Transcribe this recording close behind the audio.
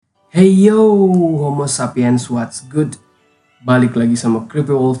Hey yo, Homo sapiens what's good? Balik lagi sama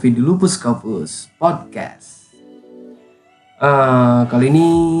Creepy Wolfie di Lupus Scopus Podcast. Kali ini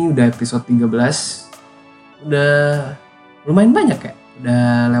udah episode 13. Udah lumayan banyak ya. Udah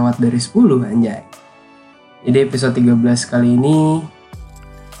lewat dari 10 anjay. Jadi episode 13 kali ini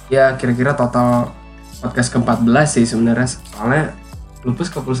ya kira-kira total podcast ke-14 sih sebenarnya. Soalnya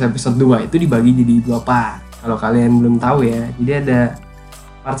Lupus Scopus episode 2 itu dibagi jadi 2 part. Kalau kalian belum tahu ya. Jadi ada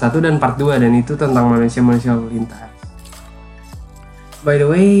part 1 dan part 2 dan itu tentang manusia-manusia lalu lintas. By the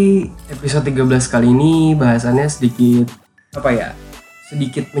way, episode 13 kali ini bahasannya sedikit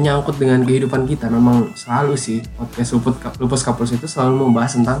sedikit menyangkut dengan kehidupan kita. Memang selalu sih podcast Lupus Scopus itu selalu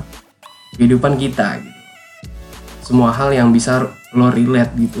membahas tentang kehidupan kita gitu. Semua hal yang bisa lo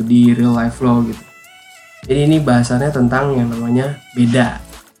relate gitu di real life lo gitu. Jadi ini bahasannya tentang yang namanya beda.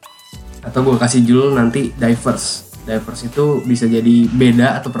 Atau gue kasih judul nanti diverse. Diverse itu bisa jadi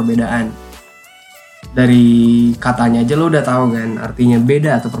beda atau perbedaan. Dari katanya aja lo udah tahu kan, artinya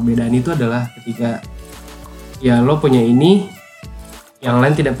beda atau perbedaan itu adalah ketika ya lo punya ini, yang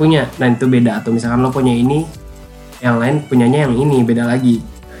lain tidak punya. Nah itu beda. Atau misalkan lo punya ini, yang lain punyanya yang ini, beda lagi.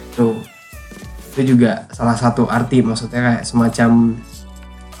 Nah itu juga salah satu arti, maksudnya kayak semacam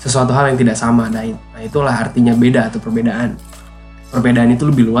sesuatu hal yang tidak sama. Nah itulah artinya beda atau perbedaan. Perbedaan itu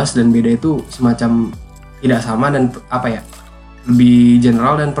lebih luas dan beda itu semacam tidak sama dan lebih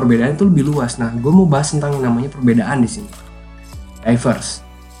general, dan perbedaan itu lebih luas. Nah, gue mau bahas tentang yang namanya perbedaan di sini. Diverse.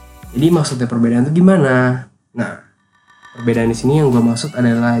 Jadi maksudnya perbedaan itu gimana? Nah, perbedaan di sini yang gue maksud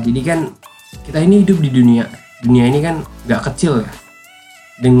adalah, jadi kan kita ini hidup di dunia. Dunia ini kan gak kecil ya.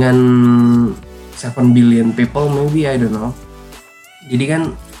 Dengan 7 billion people maybe, I don't know. Jadi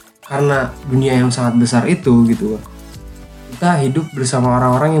kan karena dunia yang sangat besar itu gitu, kita hidup bersama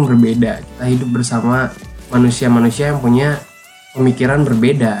orang-orang yang berbeda. Kita hidup bersama manusia-manusia yang punya pemikiran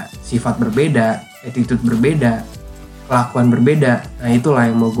berbeda, sifat berbeda, attitude berbeda, kelakuan berbeda. Nah itulah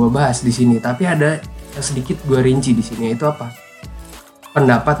yang mau gue bahas di sini. Tapi ada yang sedikit gue rinci di sini, itu apa?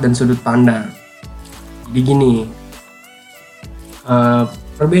 Pendapat dan sudut pandang. Jadi gini,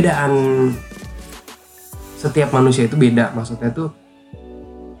 perbedaan setiap manusia itu beda. Maksudnya tuh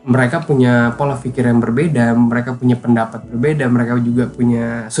mereka punya pola pikir yang berbeda, mereka punya pendapat berbeda, mereka juga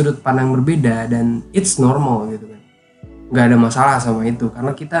punya sudut pandang berbeda, dan it's normal gitu kan. Gak ada masalah sama itu,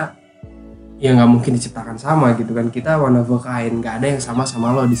 karena kita ya gak mungkin diciptakan sama gitu kan. Kita one of a kind, gak ada yang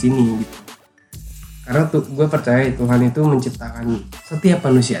sama lo di sini gitu. Karena gue percaya Tuhan itu menciptakan setiap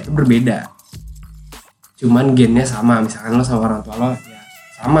manusia itu berbeda. Cuman gennya sama, misalkan lo sama orang tua lo ya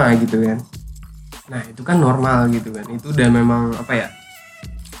sama gitu kan. Nah itu kan normal gitu kan. Itu udah memang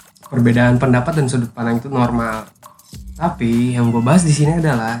perbedaan pendapat dan sudut pandang itu normal. Tapi yang gue bahas di sini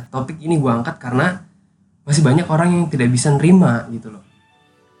adalah, topik ini gue angkat karena masih banyak orang yang tidak bisa nerima gitu loh.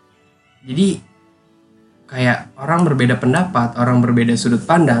 Jadi kayak orang berbeda pendapat, orang berbeda sudut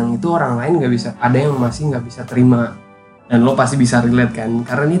pandang, itu orang lain nggak bisa, ada yang masih nggak bisa terima. Dan lo pasti bisa relate kan,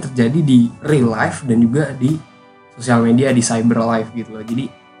 karena ini terjadi di real life dan juga di sosial media, di cyber life gitu loh.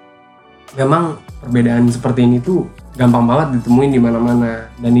 Jadi memang perbedaan seperti ini tuh gampang banget ditemuin di mana-mana,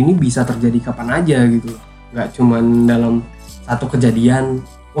 dan ini bisa terjadi kapan aja gitu. Nggak cuman dalam satu kejadian,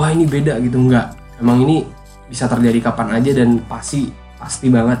 wah ini beda gitu, nggak. Emang ini bisa terjadi kapan aja, dan pasti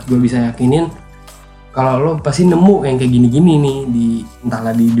banget gue bisa yakinin kalau lo pasti nemu yang kayak gini-gini nih di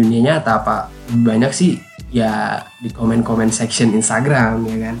entahlah di dunia nyata apa, lebih banyak sih ya di komen-komen section Instagram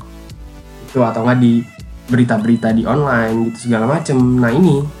ya kan, itu atau nggak di berita-berita di online gitu segala macem. Nah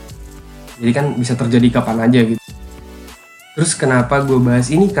ini jadi kan bisa terjadi kapan aja gitu. Terus kenapa gue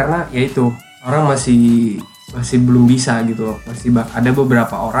bahas ini, karena yaitu orang masih belum bisa gitu loh. Masih ada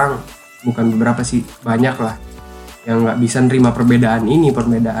beberapa orang, bukan beberapa sih, banyak lah yang nggak bisa nerima perbedaan ini,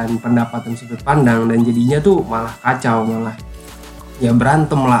 perbedaan pendapat dan sudut pandang, dan jadinya tuh malah kacau, malah ya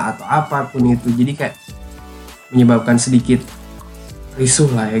berantem lah atau apapun itu. Jadi kayak menyebabkan sedikit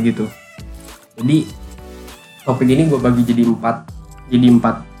risuh lah ya gitu. Jadi topik ini gue bagi jadi empat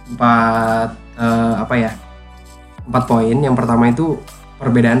poin. Yang pertama itu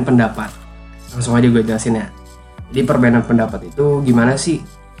perbedaan pendapat. Langsung aja gue jelasin ya. Jadi perbedaan pendapat itu gimana sih?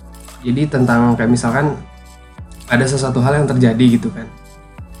 Jadi tentang kayak misalkan ada sesuatu hal yang terjadi gitu kan.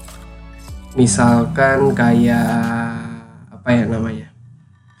 Misalkan kayak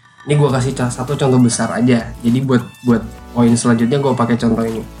ini gue kasih satu contoh besar aja. Jadi buat poin selanjutnya gue pakai contoh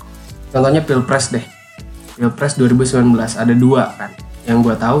ini. Contohnya Pilpres deh. Pilpres 2019 ada 2 kan. Yang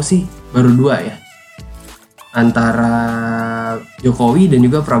gue tahu sih baru 2 ya. Antara Jokowi dan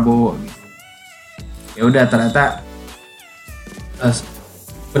juga Prabowo gitu. Ya udah, ternyata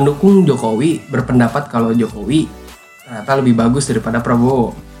pendukung Jokowi berpendapat kalau Jokowi ternyata lebih bagus daripada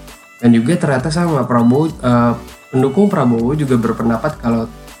Prabowo. Dan juga ternyata sama pendukung Prabowo juga berpendapat kalau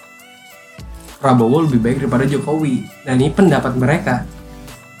Prabowo lebih baik daripada Jokowi. Dan ini pendapat mereka.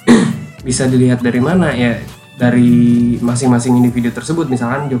 Bisa dilihat dari mana ya, dari masing-masing individu tersebut.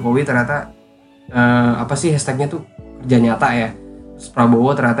 Misalkan Jokowi ternyata hashtagnya tuh kerja nyata ya. Terus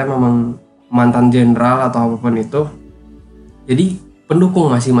Prabowo ternyata memang mantan jenderal atau apapun itu. Jadi pendukung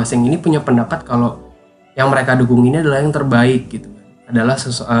masing-masing ini punya pendapat kalau yang mereka dukung ini adalah yang terbaik gitu. Adalah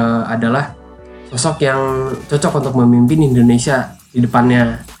sosok yang cocok untuk memimpin Indonesia di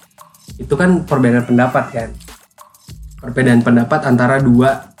depannya. Itu kan perbedaan pendapat kan. Perbedaan pendapat antara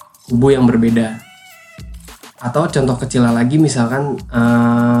dua kubu yang berbeda. Atau contoh kecil lagi misalkan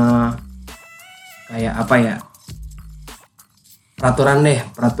kayak apa ya? Peraturan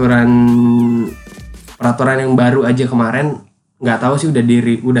yang baru aja kemarin, nggak tahu sih udah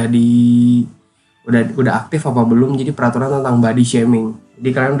aktif apa belum. Jadi peraturan tentang body shaming. Jadi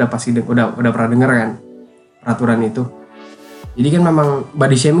kalian udah pernah denger kan peraturan itu. Jadi kan memang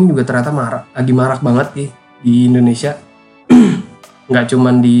body shaming juga ternyata lagi marak banget di Indonesia. Nggak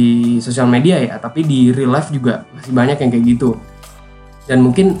cuman di sosial media ya, tapi di real life juga masih banyak yang kayak gitu. Dan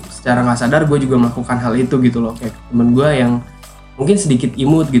mungkin secara nggak sadar gue juga melakukan hal itu gitu loh. Kayak temen gue yang mungkin sedikit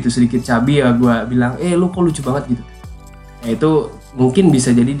imut gitu, sedikit cabi ya, gue bilang lu kok lucu banget gitu. Ya itu mungkin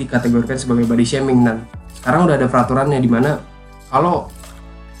bisa jadi dikategorikan sebagai body shaming. Dan sekarang udah ada peraturannya di mana kalau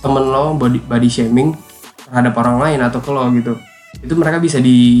temen lo body shaming terhadap orang lain atau ke lo gitu, itu mereka bisa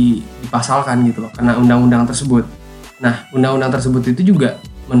dipasalkan gitu loh, kena undang-undang tersebut. Nah, undang-undang tersebut itu juga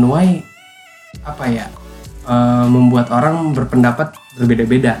menuai membuat orang berpendapat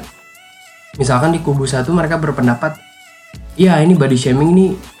berbeda-beda. Misalkan di kubu satu mereka berpendapat, iya ini body shaming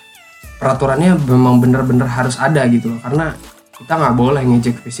ini peraturannya memang benar-benar harus ada gitu loh, karena kita nggak boleh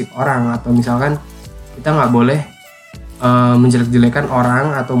ngejek fisik orang, atau misalkan kita nggak boleh menjelek-jelekan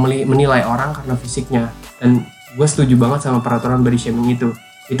orang atau menilai orang karena fisiknya. Dan gue setuju banget sama peraturan body shaming itu.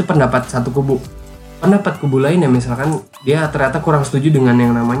 Itu pendapat satu kubu. Pendapat kubu lain ya misalkan dia ternyata kurang setuju dengan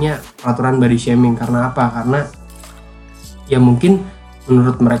yang namanya peraturan body shaming. Karena apa? Karena ya mungkin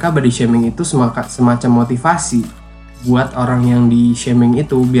menurut mereka body shaming itu semacam motivasi buat orang yang di shaming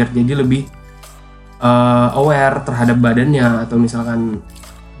itu biar jadi lebih aware terhadap badannya, atau misalkan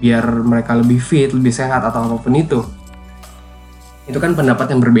biar mereka lebih fit, lebih sehat atau apapun itu. Itu kan pendapat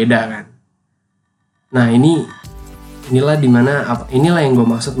yang berbeda kan. Nah inilah yang gue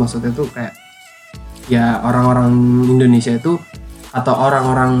maksudnya tuh kayak ya orang-orang Indonesia itu atau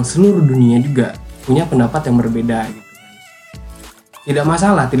orang-orang seluruh dunia juga punya pendapat yang berbeda gitu kan. Tidak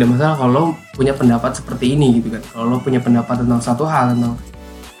masalah kalau lo punya pendapat seperti ini gitu kan. Kalau lo punya pendapat tentang satu hal, tentang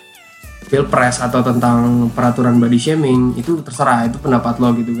pilpres atau tentang peraturan body shaming, itu terserah, itu pendapat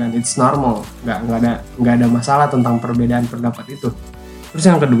lo gitu kan. It's normal, nggak ada masalah tentang perbedaan pendapat itu. Terus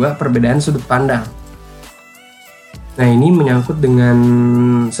yang kedua, perbedaan sudut pandang. Nah ini menyangkut dengan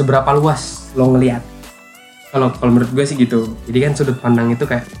seberapa luas lo ngelihat. Kalau menurut gue sih gitu. Jadi kan sudut pandang itu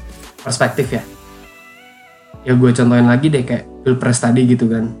kayak perspektif ya. Ya gue contohin lagi deh kayak pilpres tadi gitu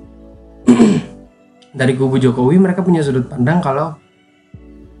kan. Dari kubu Jokowi mereka punya sudut pandang kalau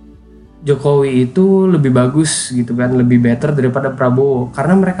Jokowi itu lebih bagus gitu kan, lebih better daripada Prabowo.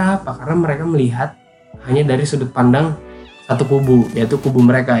 Karena mereka apa? Karena mereka melihat hanya dari sudut pandang satu kubu, yaitu kubu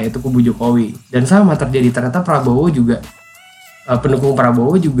mereka, yaitu kubu Jokowi. Dan sama terjadi, ternyata Prabowo juga, pendukung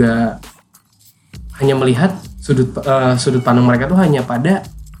Prabowo juga hanya melihat sudut pandang mereka tuh hanya pada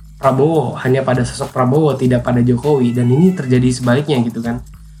Prabowo, hanya pada sosok Prabowo, tidak pada Jokowi. Dan ini terjadi sebaliknya gitu kan.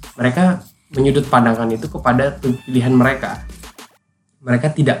 Mereka menyudut pandangkan itu kepada pilihan mereka.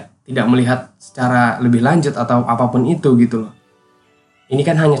 Mereka tidak melihat secara lebih lanjut atau apapun itu gitu loh. Ini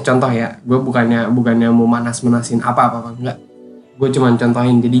kan hanya contoh ya. Gue bukannya mau manas-manasin apa-apa, enggak. Gue cuma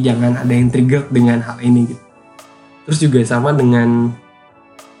contohin, jadi jangan ada yang trigger dengan hal ini gitu. Terus juga sama dengan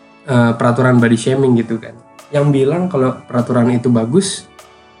peraturan body shaming gitu kan. Yang bilang kalau peraturan itu bagus,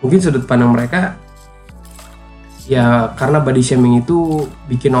 mungkin sudut pandang mereka ya karena body shaming itu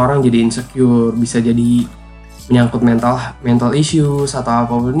bikin orang jadi insecure, bisa jadi menyangkut mental issues atau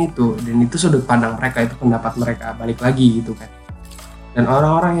apapun itu. Dan itu sudut pandang mereka, itu pendapat mereka, balik lagi gitu kan. Dan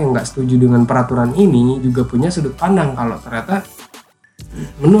orang-orang yang gak setuju dengan peraturan ini juga punya sudut pandang kalau ternyata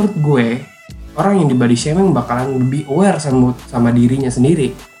menurut gue orang yang di body shaming bakalan lebih aware sama dirinya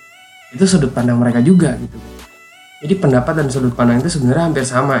sendiri. Itu sudut pandang mereka juga gitu. Jadi pendapat dan sudut pandang itu sebenarnya hampir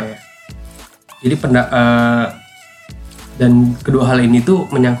sama ya. Jadi dan kedua hal ini tuh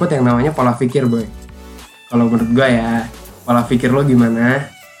menyangkut yang namanya pola pikir boy. Kalau menurut gue ya, pola pikir lo gimana,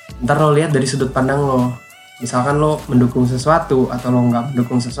 ntar lo lihat dari sudut pandang lo. Misalkan lo mendukung sesuatu atau lo nggak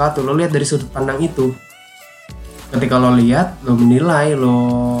mendukung sesuatu, lo lihat dari sudut pandang itu. Ketika lo lihat, lo menilai, lo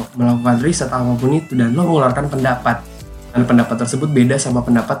melakukan riset apapun itu, dan lo mengeluarkan pendapat. Dan pendapat tersebut beda sama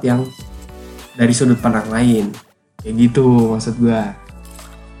pendapat yang dari sudut pandang lain. Kayak gitu maksud gue.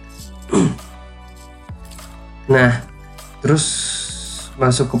 Nah, terus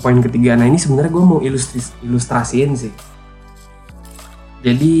masuk ke poin ketiga. Nah, ini sebenarnya gue mau ilustrasiin sih.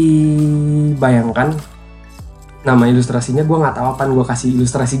 Jadi bayangkan, nama ilustrasinya gue nggak tahu apaan, gue kasih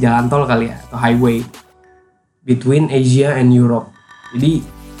ilustrasi jalan tol kali ya, atau highway between Asia and Europe. Jadi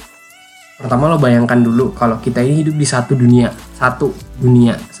pertama lo bayangkan dulu kalau kita ini hidup di satu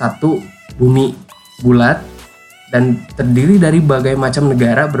bumi bulat dan terdiri dari berbagai macam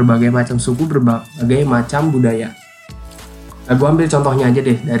negara, berbagai macam suku, berbagai macam budaya. Nah, gue ambil contohnya aja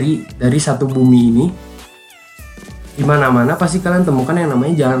deh dari satu bumi ini. Di mana-mana pasti kalian temukan yang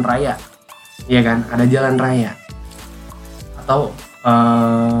namanya jalan raya, iya kan? Ada jalan raya atau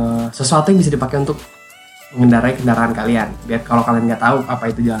sesuatu yang bisa dipakai untuk mengendarai kendaraan kalian. Biar kalau kalian nggak tahu apa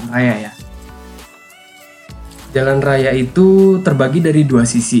itu jalan raya ya. Jalan raya itu terbagi dari dua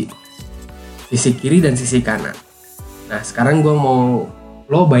sisi kiri dan sisi kanan. Nah, sekarang gue mau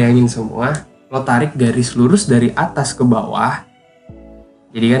lo bayangin semua, lo tarik garis lurus dari atas ke bawah.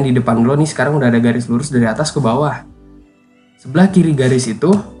 Jadi kan di depan lo nih sekarang udah ada garis lurus dari atas ke bawah. Sebelah kiri garis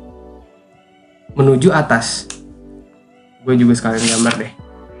itu menuju atas. Gue juga sekalian gambar deh.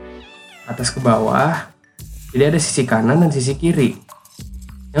 Atas ke bawah. Jadi ada sisi kanan dan sisi kiri.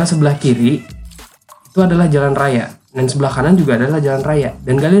 Yang sebelah kiri itu adalah jalan raya, dan sebelah kanan juga adalah jalan raya.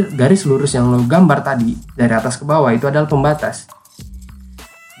 Dan garis lurus yang lo gambar tadi dari atas ke bawah itu adalah pembatas.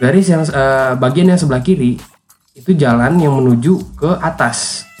 Garis yang bagian yang sebelah kiri itu jalan yang menuju ke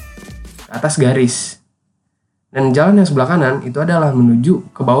atas garis. Dan jalan yang sebelah kanan itu adalah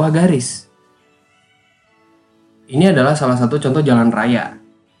menuju ke bawah garis. Ini adalah salah satu contoh jalan raya.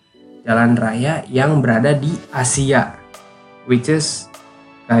 Jalan raya yang berada di Asia, which is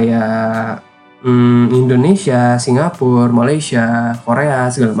kayak Indonesia, Singapura, Malaysia,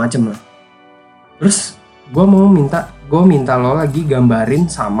 Korea, segala macam lah. Terus gue minta lo lagi gambarin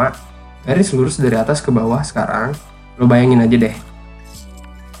sama garis lurus dari atas ke bawah sekarang. Lo bayangin aja deh.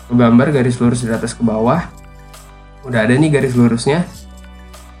 Lo gambar garis lurus dari atas ke bawah. Udah ada nih garis lurusnya.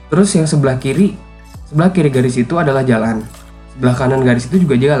 Terus yang sebelah kiri garis itu adalah jalan. Sebelah kanan garis itu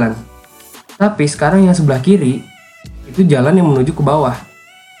juga jalan. Tapi sekarang yang sebelah kiri itu jalan yang menuju ke bawah,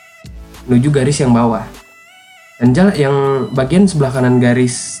 menuju garis yang bawah. Dan jalan yang bagian sebelah kanan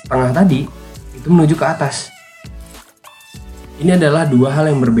garis tengah tadi itu menuju ke atas. Ini adalah dua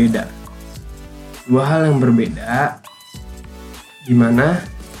hal yang berbeda. Di mana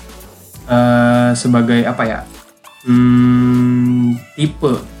sebagai apa ya?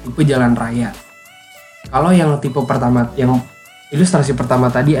 Tipe jalan raya. Kalau yang tipe pertama, yang ilustrasi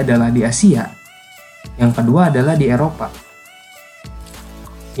pertama tadi adalah di Asia, yang kedua adalah di Eropa.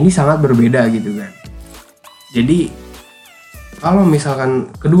 Ini sangat berbeda gitu kan. Jadi kalau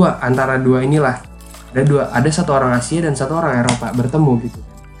misalkan antara dua inilah ada satu orang Asia dan satu orang Eropa bertemu gitu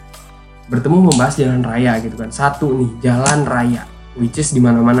kan. Bertemu membahas jalan raya gitu kan. Satu nih jalan raya, which is di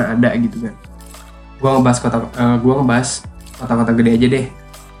mana-mana ada gitu kan. Gua ngebahas kota-kota gede aja deh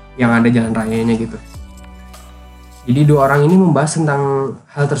yang ada jalan rayanya gitu. Jadi dua orang ini membahas tentang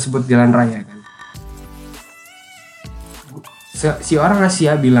hal tersebut, jalan raya kan. Si orang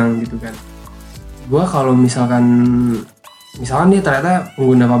Asia bilang gitu kan, gue kalau misalkan dia ternyata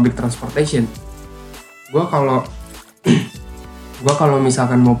pengguna public transportation, gue kalau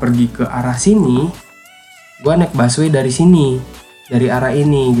misalkan mau pergi ke arah sini, gue naik busway dari sini, dari arah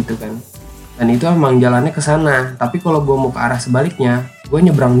ini gitu kan. Dan itu emang jalannya ke sana. Tapi kalau gue mau ke arah sebaliknya, gue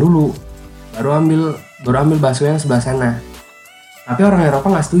nyebrang dulu, baru ambil busway yang sebelah sana. Tapi orang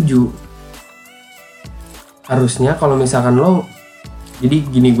Eropa nggak setuju. Harusnya kalau misalkan lo, jadi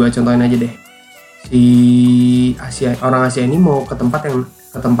gini, gue contohin aja deh. Si orang Asia ini mau ke tempat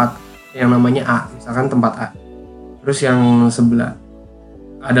yang namanya A, misalkan tempat A. Terus yang sebelah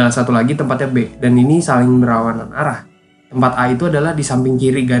adalah satu lagi tempatnya B, dan ini saling berlawanan arah. Tempat A itu adalah di samping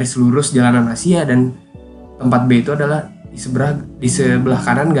kiri garis lurus jalanan Asia, dan tempat B itu adalah di sebelah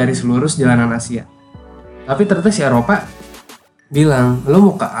kanan garis lurus jalanan Asia. Tapi ternyata si Eropa bilang,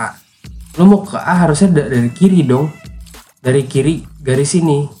 lo mau ke A harusnya dari kiri dong, dari kiri garis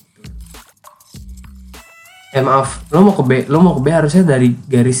ini. Maaf, lo mau ke B harusnya dari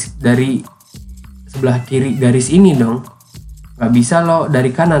sebelah kiri garis ini dong. Gak bisa lo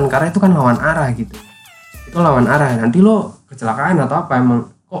dari kanan, karena itu kan lawan arah gitu. Itu lawan arah, nanti lo kecelakaan atau apa. Emang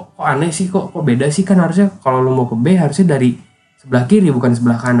kok aneh sih, kok beda sih, kan harusnya kalau lo mau ke B harusnya dari sebelah kiri bukan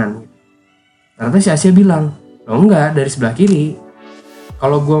sebelah kanan gitu. Ternyata si Asia bilang, lo enggak, dari sebelah kiri.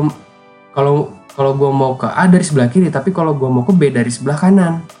 Kalau kalau gue mau ke A dari sebelah kiri, tapi kalau gue mau ke B dari sebelah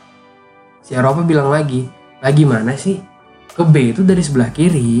kanan. Si Eropa bilang lagi mana sih? Ke B itu dari sebelah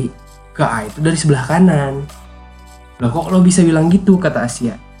kiri, ke A itu dari sebelah kanan. Loh kok lo bisa bilang gitu, kata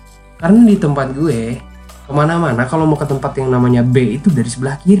Asia. Karena di tempat gue, kemana-mana kalau mau ke tempat yang namanya B itu dari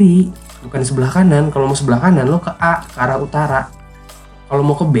sebelah kiri, bukan sebelah kanan. Kalau mau sebelah kanan lo ke A, ke arah utara. Kalau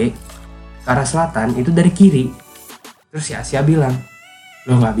mau ke B, ke arah selatan, itu dari kiri. Terus si Asia bilang,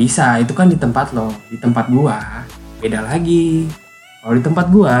 lo gak bisa, itu kan di tempat lo. Di tempat gua beda lagi. Kalau di tempat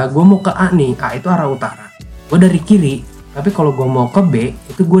gua mau ke A nih, A itu arah utara, gua dari kiri. Tapi kalau gua mau ke B,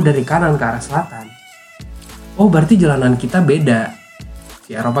 itu gua dari kanan ke arah selatan. Oh berarti jalanan kita beda.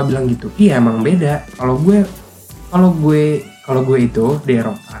 Si Eropa bilang gitu. Iya emang beda. Kalau gue itu di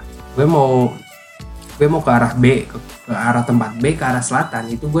Eropa, gue mau ke arah B, ke arah tempat B, ke arah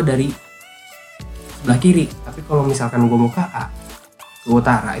selatan, itu gue dari sebelah kiri. Tapi kalau misalkan gue mau ke A, ke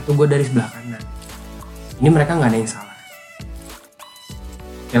utara, itu gue dari sebelah kanan. Ini mereka nggak ada yang salah.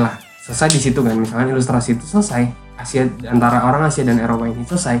 Oke lah, selesai di situ kan. Misalkan ilustrasi itu selesai, antara orang Asia dan Eropa ini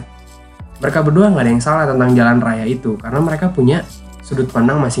selesai. Mereka berdua nggak ada yang salah tentang jalan raya itu, karena mereka punya sudut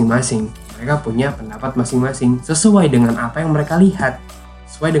pandang masing-masing. Mereka punya pendapat masing-masing sesuai dengan apa yang mereka lihat,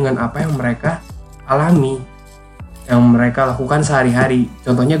 sesuai dengan apa yang mereka alami, yang mereka lakukan sehari-hari.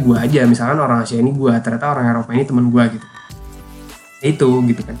 Contohnya gue aja, misalkan orang Asia ini gue, ternyata orang Eropa ini teman gue gitu. Itu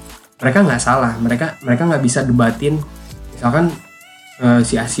gitu kan. Mereka nggak salah, mereka nggak bisa debatin. Misalkan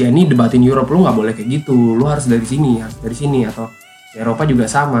si Asia ini debatin Europe, lu nggak boleh kayak gitu, lu harus dari sini, atau di Eropa juga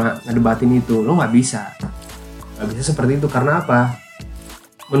sama, ngedebatin itu, lu nggak bisa seperti itu. Karena apa?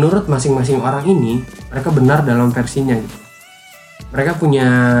 Menurut masing-masing orang ini, mereka benar dalam versinya gitu. Mereka punya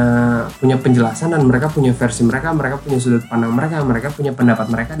penjelasan dan mereka punya versi mereka punya sudut pandang mereka punya pendapat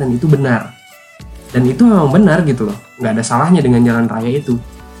mereka, dan itu benar. Dan itu memang benar gitu loh, nggak ada salahnya dengan jalan raya itu.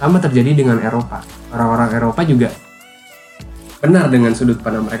 Sama terjadi dengan Eropa. Orang-orang Eropa juga benar dengan sudut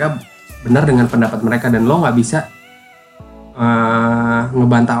pandang mereka, benar dengan pendapat mereka, dan lo nggak bisa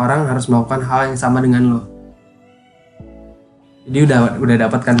ngebantah orang harus melakukan hal yang sama dengan lo. Jadi udah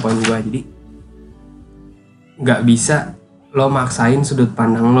dapatkan poin gue. Jadi nggak bisa lo maksain sudut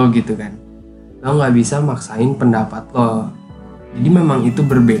pandang lo gitu kan. Lo nggak bisa maksain pendapat lo. Jadi memang itu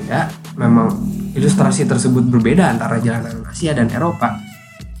berbeda. Memang ilustrasi tersebut berbeda antara jalanan Asia dan Eropa.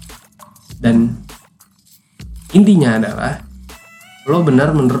 Dan intinya adalah lo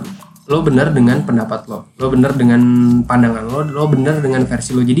benar dengan pendapat lo benar dengan pandangan lo benar dengan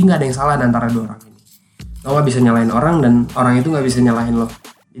versi lo. Jadi nggak ada yang salah antara dua orang ini. Lo gak bisa nyalahin orang dan orang itu gak bisa nyalahin lo.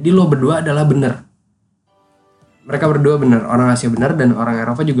 Jadi lo berdua adalah benar. Mereka berdua benar. Orang Asia benar dan orang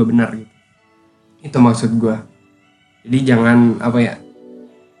Eropa juga benar gitu. Itu maksud gue. Jadi jangan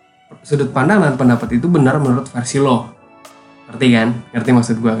sudut pandang dan pendapat itu benar menurut versi lo. Ngerti kan? Ngerti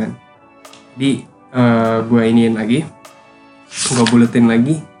maksud gue kan? Jadi gue iniin lagi. Gue buletin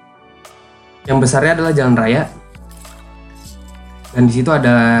lagi. Yang besarnya adalah jalan raya. Dan di situ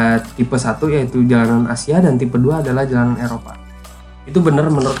ada tipe 1 yaitu jalanan Asia, dan tipe 2 adalah jalanan Eropa. Itu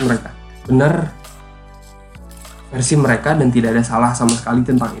benar menurut mereka. Benar versi mereka dan tidak ada salah sama sekali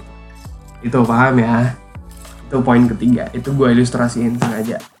tentang itu. Itu paham ya? Itu poin ketiga. Itu gue ilustrasiin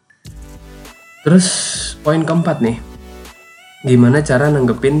sengaja. Terus poin keempat nih. Gimana cara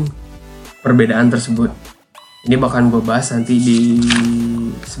nanggepin perbedaan tersebut? Ini bakal gue bahas nanti di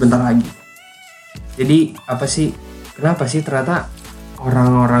sebentar lagi. Jadi kenapa sih ternyata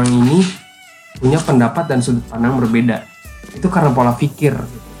orang-orang ini punya pendapat dan sudut pandang berbeda? Itu karena pola pikir.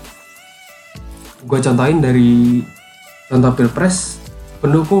 Gue contohin dari contoh Pilpres,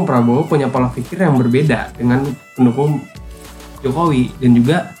 pendukung Prabowo punya pola pikir yang berbeda dengan pendukung Jokowi, dan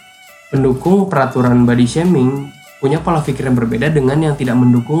juga pendukung peraturan body shaming punya pola pikir yang berbeda dengan yang tidak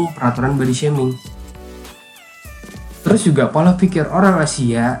mendukung peraturan body shaming. Terus juga pola pikir orang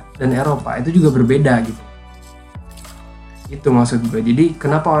Asia dan Eropa itu juga berbeda gitu. Itu maksud gue. Jadi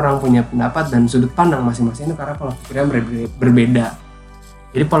kenapa orang punya pendapat dan sudut pandang masing-masing itu karena pola pikirnya berbeda.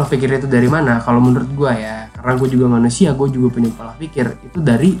 Jadi pola pikirnya itu dari mana? Kalau menurut gue ya, karena gue juga manusia, gue juga punya pola pikir. Itu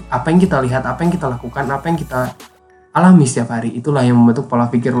dari apa yang kita lihat, apa yang kita lakukan, apa yang kita alami setiap hari. Itulah yang membentuk pola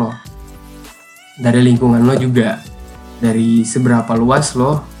pikir lo. Dari lingkungan lo juga. Dari seberapa luas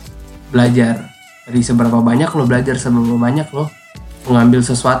lo belajar. Dari seberapa banyak lo belajar, seberapa banyak lo mengambil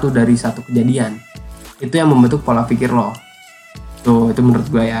sesuatu dari satu kejadian. Itu yang membentuk pola pikir lo. Tuh, itu menurut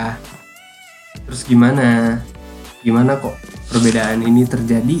gue ya. Terus gimana kok perbedaan ini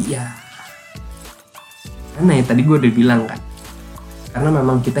terjadi ya? Karena ya tadi gue udah bilang kan, karena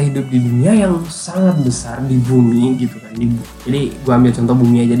memang kita hidup di dunia yang sangat besar, di bumi gitu kan. Jadi gue ambil contoh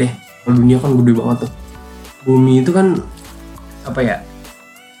bumi aja deh. Kalau dunia kan gede banget tuh. Bumi itu kan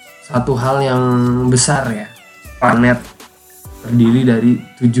satu hal yang besar ya. Planet terdiri dari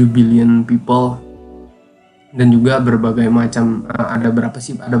 7 billion people dan juga berbagai macam ada berapa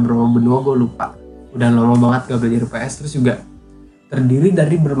benua gue lupa. Udah lama banget gak belajar PS. Terus juga terdiri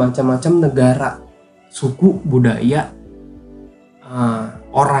dari bermacam-macam negara, suku, budaya,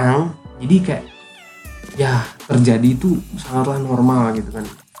 orang. Jadi kayak ya terjadi itu sangatlah normal gitu kan.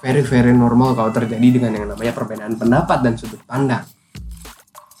 Very very normal kalau terjadi dengan yang namanya perbedaan pendapat dan sudut pandang.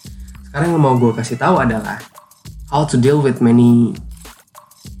 Sekarang yang mau gue kasih tahu adalah how to deal with many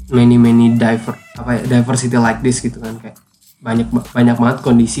diversity like this gitu kan, kayak banyak banget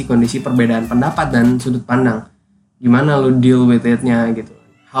kondisi perbedaan pendapat dan sudut pandang. Gimana lo deal with it-nya gitu.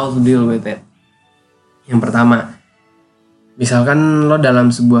 How to deal with it. Yang pertama, misalkan lo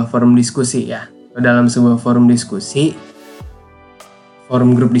dalam sebuah forum diskusi ya.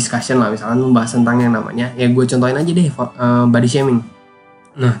 Forum group discussion lah, misalkan membahas tentang yang namanya, ya gue contohin aja deh, body shaming.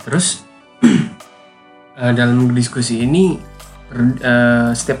 Nah terus dalam diskusi ini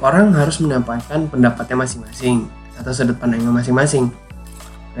setiap orang harus menyampaikan pendapatnya masing-masing atau sudut pandangnya masing-masing.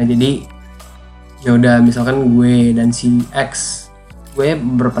 Nah jadi ya udah, misalkan gue dan si X, gue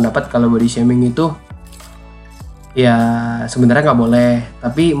berpendapat kalau body shaming itu ya sebenarnya nggak boleh,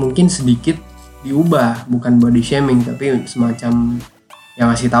 tapi mungkin sedikit diubah, bukan body shaming tapi semacam yang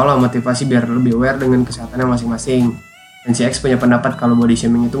ngasih tahu lah, motivasi biar lebih aware dengan kesehatannya masing-masing. Dan si X punya pendapat kalau body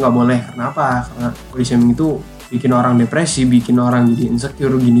shaming itu nggak boleh. Kenapa? Karena body shaming itu bikin orang depresi, bikin orang jadi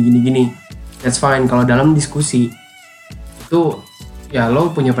insecure, gini. That's fine. Kalau dalam diskusi itu ya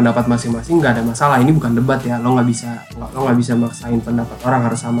lo punya pendapat masing-masing, nggak ada masalah. Ini bukan debat ya. Lo nggak bisa maksain pendapat orang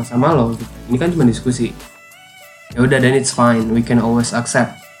harus sama-sama lo. Gitu. Ini kan cuma diskusi. Ya udah, then it's fine. We can always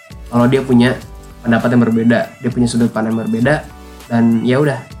accept kalau dia punya pendapat yang berbeda, dia punya sudut pandang yang berbeda, dan ya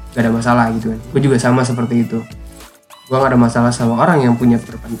udah, nggak ada masalah gitu kan. Gue juga sama seperti itu. Gue gak ada masalah sama orang yang punya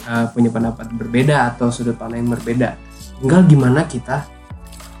pendapat berbeda atau sudut pandang yang berbeda. Tinggal gimana kita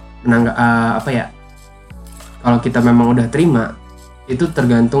kalau kita memang udah terima, itu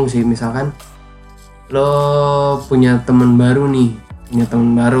tergantung sih. Misalkan lo punya teman baru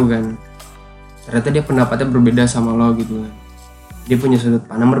kan, ternyata dia pendapatnya berbeda sama lo gitu kan. Dia punya sudut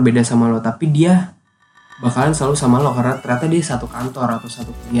pandang berbeda sama lo, tapi dia bakalan selalu sama lo karena ternyata dia satu kantor atau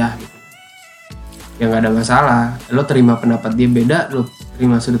satu kuliah gitu. Ya nggak ada masalah, lo terima pendapat dia beda, lo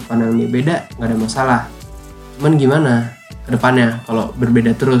terima sudut pandang dia beda, nggak ada masalah. Cuman gimana ke depannya kalau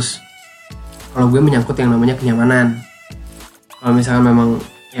berbeda terus? Kalau gue menyangkut yang namanya kenyamanan. Kalau misalkan memang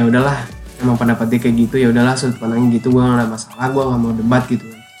ya udahlah, memang pendapat dia kayak gitu, ya udahlah sudut pandangnya gitu, gue nggak ada masalah, gue nggak mau debat gitu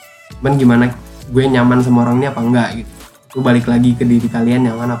kan. Cuman gimana gue nyaman sama orang ini apa enggak gitu? Itu balik lagi ke diri kalian,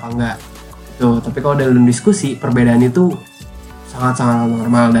 nyaman apa enggak gitu. Tapi kalau dalam diskusi, perbedaan itu sangat-sangat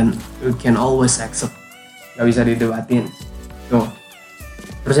normal dan you can always accept, gak bisa didebatin tuh.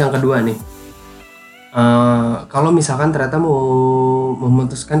 Terus yang kedua nih, kalau misalkan ternyata mau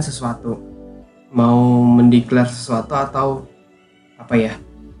memutuskan sesuatu, mau mendeklar sesuatu atau apa ya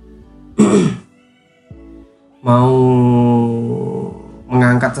mau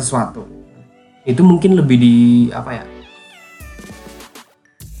mengangkat sesuatu, itu mungkin lebih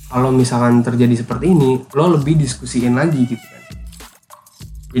kalau misalkan terjadi seperti ini, lo lebih diskusiin lagi gitu kan.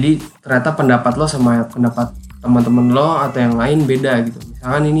 Jadi ternyata pendapat lo sama pendapat teman-teman lo atau yang lain beda gitu.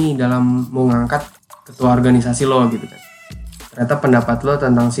 Misalkan ini dalam mau ngangkat ketua organisasi lo gitu kan. Ternyata pendapat lo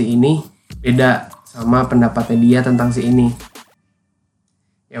tentang si ini beda sama pendapatnya dia tentang si ini.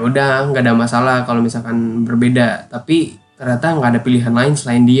 Ya udah, nggak ada masalah kalau misalkan berbeda. Tapi ternyata nggak ada pilihan lain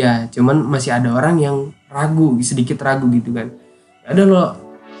selain dia. Cuman masih ada orang yang sedikit ragu gitu kan. Ya udah,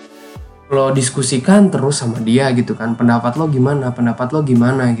 lo diskusikan terus sama dia gitu kan, pendapat lo gimana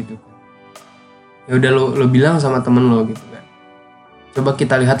gitu kan. Ya udah, lo bilang sama temen lo gitu kan, coba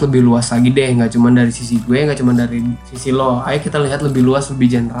kita lihat lebih luas lagi deh, nggak cuma dari sisi gue, nggak cuma dari sisi lo, ayo kita lihat lebih luas,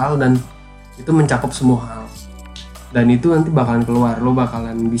 lebih general, dan itu mencakup semua hal. Dan itu nanti bakalan keluar, lo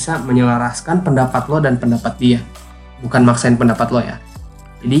bakalan bisa menyelaraskan pendapat lo dan pendapat dia, bukan maksain pendapat lo ya.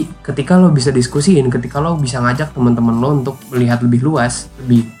 Jadi ketika lo bisa diskusiin, ketika lo bisa ngajak teman-teman lo untuk melihat lebih luas,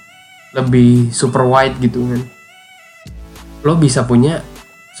 lebih super wide gitu kan, lo bisa punya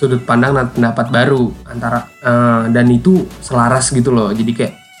sudut pandang dan pendapat baru dan itu selaras gitu loh. Jadi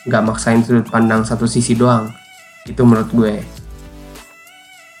kayak nggak maksain sudut pandang satu sisi doang, itu menurut gue.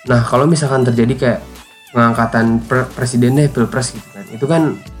 Nah kalau misalkan terjadi kayak pengangkatan presiden pilpres gitu kan, itu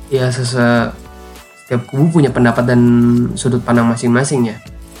kan ya setiap kubu punya pendapat dan sudut pandang masing-masing ya.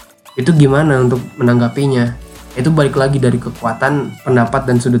 Itu gimana untuk menanggapinya? Itu balik lagi dari kekuatan pendapat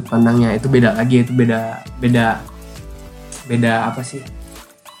dan sudut pandangnya, itu beda lagi, itu beda apa sih,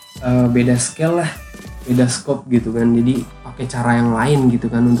 beda scale lah. beda scope gitu kan. Jadi pakai cara yang lain gitu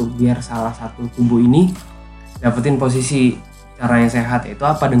kan untuk biar salah satu kubu ini dapetin posisi. Cara yang sehat itu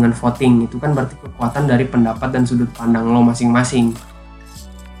apa? Dengan voting. Itu kan berarti kekuatan dari pendapat dan sudut pandang lo masing-masing.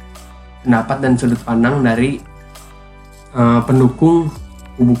 Pendapat dan sudut pandang dari pendukung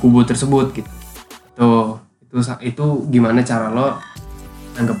kubu-kubu tersebut gitu. Itu gimana cara lo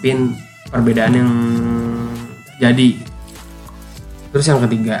nanggepin perbedaan yang terjadi. Terus yang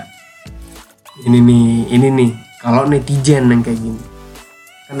ketiga, ini nih kalau netizen yang kayak gini,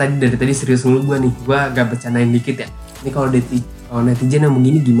 kan dari tadi serius dulu gue agak bercandain dikit ya. Ini kalau netizen yang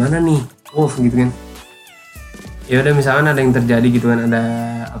begini gimana nih, gitu kan. Ya udah, misalkan ada yang terjadi gitu kan, ada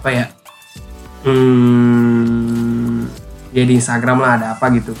apa ya, ya di Instagram lah ada apa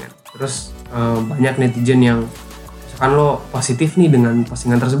gitu kan. Terus banyak netizen yang misalkan lo positif nih dengan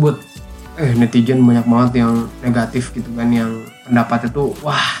postingan tersebut, netizen banyak banget yang negatif gitu kan, yang pendapatnya tuh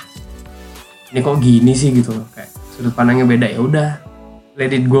wah ini kok gini sih gitu loh, kayak sudut pandangnya beda. Ya udah,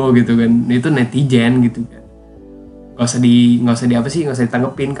 let it go gitu kan. Itu netizen gitu kan, nggak usah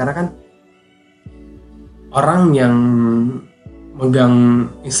ditanggepin, karena kan orang yang megang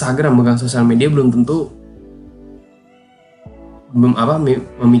Instagram, megang sosial media belum tentu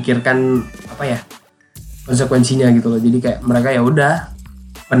memikirkan konsekuensinya gitu loh. Jadi kayak mereka ya udah,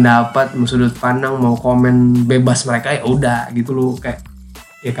 pendapat, sudut pandang, mau komen bebas mereka, ya udah gitu loh. Kayak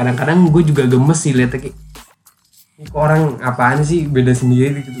ya kadang-kadang gue juga gemes sih liatnya, kayak ini kok orang apaan sih beda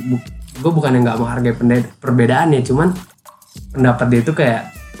sendiri gitu. Gue bukan yang nggak menghargai perbedaan ya, cuman pendapat dia itu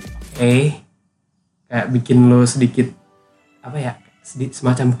kayak kayak bikin lo sedikit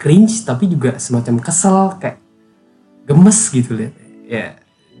semacam cringe, tapi juga semacam kesel, kayak gemes gitu lihat. Ya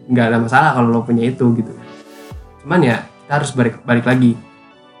nggak ada masalah kalau lo punya itu gitu. Cuman ya kita harus balik lagi,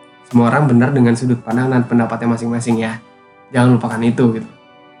 semua orang benar dengan sudut pandang dan pendapatnya masing-masing ya, jangan lupakan itu gitu.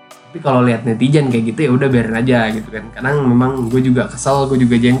 Tapi kalau lihat netizen kayak gitu ya udah biarin aja gitu kan. Kadang memang gue juga kesel, gue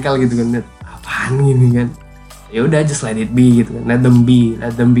juga jengkel gitu kan, apaan gini kan. Ya udah, just let it be gitu kan. Let them be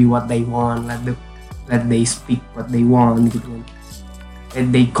what they want, let they speak what they want gitu kan.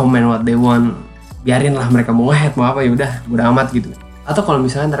 Let they comment what they want. Biarin lah mereka mau nge-hate mau apa, ya udah bodo amat gitu. Atau kalau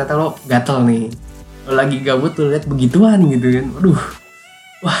misalnya ternyata lo gatel nih, lo lagi gabut tuh lihat begituan gitu kan,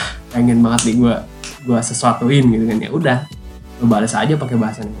 wah pengen banget nih gue sesuatuin gitu kan. Ya udah, lo balas aja pakai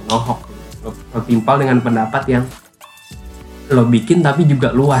bahasa nohok gitu. Lo timpal dengan pendapat yang lo bikin tapi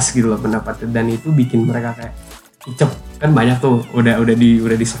juga luas gitu loh pendapatnya, dan itu bikin mereka kayak kicep. Kan banyak tuh udah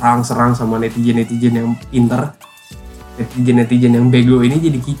diserang sama netizen yang pinter, netizen yang bego ini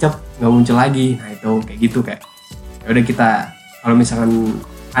jadi kicep, nggak muncul lagi. Nah itu kayak gitu, kayak ya udah, kita kalau misalkan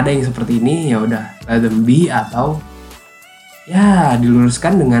ada yang seperti ini ya udah let them be, atau ya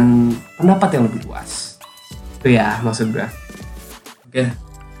diluruskan dengan pendapat yang lebih luas. Itu ya maksud gue. Oke,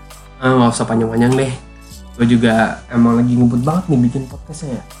 nggak usah panjang-panjang deh. Gue juga emang lagi ngebut banget nih bikin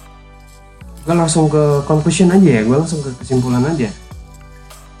podcastnya ya. Gue langsung ke conclusion aja ya, gue langsung ke kesimpulan aja.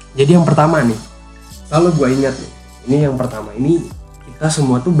 Jadi yang pertama nih, selalu gue ingat nih, ini yang pertama, ini kita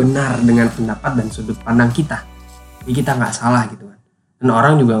semua tuh benar dengan pendapat dan sudut pandang kita. Jadi kita nggak salah gitu kan. Dan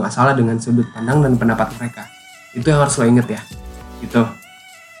orang juga nggak salah dengan sudut pandang dan pendapat mereka. Itu yang harus lo inget ya. Gitu.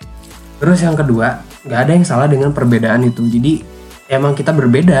 Terus yang kedua, nggak ada yang salah dengan perbedaan itu. Jadi emang kita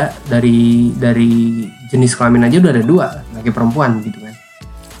berbeda dari jenis kelamin aja udah ada 2, laki perempuan gitu kan.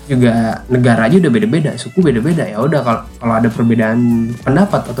 Juga negara aja udah beda-beda, suku beda-beda. Ya udah, kalau ada perbedaan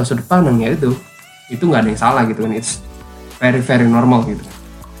pendapat atau sudut pandang ya itu nggak ada yang salah gitu kan. It's very very normal gitu.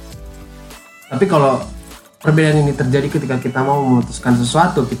 Tapi kalau perbedaan ini terjadi ketika kita mau memutuskan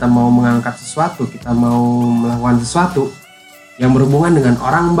sesuatu, kita mau mengangkat sesuatu, kita mau melakukan sesuatu yang berhubungan dengan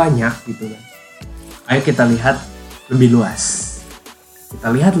orang banyak gitu kan, ayo kita lihat lebih luas. Kita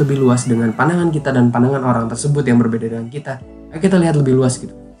lihat lebih luas dengan pandangan kita dan pandangan orang tersebut yang berbeda dengan kita. Ayo kita lihat lebih luas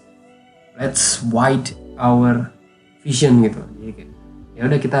gitu. Let's wide our vision gitu. Jadi ya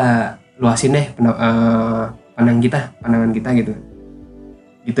udah, kita luasin deh pandangan kita gitu.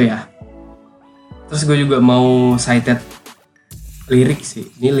 Gitu ya. Terus gue juga mau cited lirik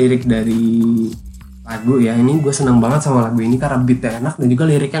sih. Ini lirik dari lagu ya. Ini gue seneng banget sama lagu ini karena beatnya enak dan juga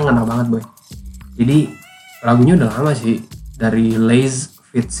liriknya ngena banget boy. Jadi lagunya udah lama sih, dari Laze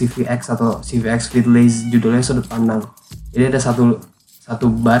feat CVX atau CVX feat Laze, judulnya Sudut Pandang. Jadi ada satu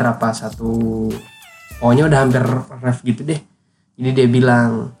bar pokoknya udah hampir ref gitu deh. Jadi dia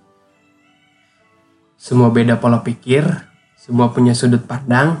bilang, semua beda pola pikir, semua punya sudut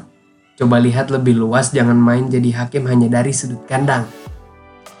pandang. Coba lihat lebih luas, jangan main jadi hakim hanya dari sudut kandang.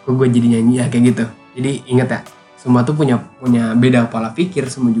 Kok gue jadi nyanyi ya kayak gitu. Jadi ingat ya, semua tuh punya beda pola pikir,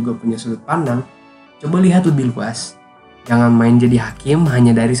 semua juga punya sudut pandang. Coba lihat lebih luas, jangan main jadi hakim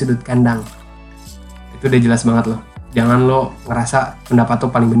hanya dari sudut kandang. Itu udah jelas banget loh. Jangan lo ngerasa pendapat lo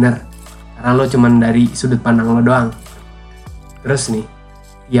paling benar karena lo cuman dari sudut pandang lo doang. Terus nih,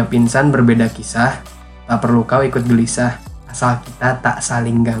 tiap insan berbeda kisah, tak perlu kau ikut gelisah. Asal kita tak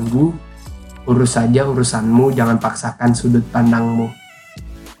saling ganggu, urus saja urusanmu, jangan paksakan sudut pandangmu.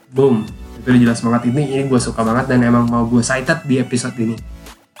 Boom, itu udah jelas banget. Ini gue suka banget dan emang mau gue cited di episode ini.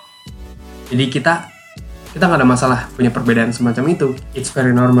 Jadi kita nggak ada masalah punya perbedaan semacam itu. It's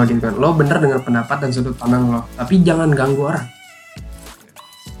very normal gitu kan. Lo bener dengan pendapat dan sudut pandang lo, tapi jangan ganggu orang.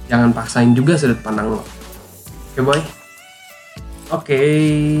 Jangan paksain juga sudut pandang lo. Oke boy. Oke.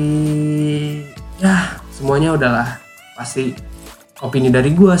 Ya semuanya udahlah. Pasti opini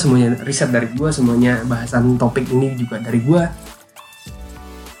dari gue, semuanya riset dari gue, semuanya bahasan topik ini juga dari gue.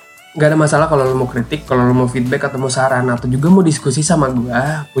 Gak ada masalah kalau lo mau kritik, kalau lo mau feedback atau mau saran, atau juga mau diskusi sama gue,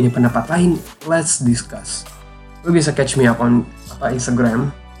 punya pendapat lain, let's discuss. Lo bisa catch me up on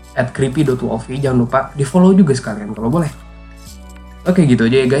Instagram @creepy.wolfie. Jangan lupa di follow juga sekalian kalau boleh. Oke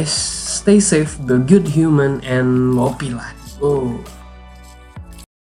gitu aja ya guys. Stay safe, the good human, and Wopi lah. Oh.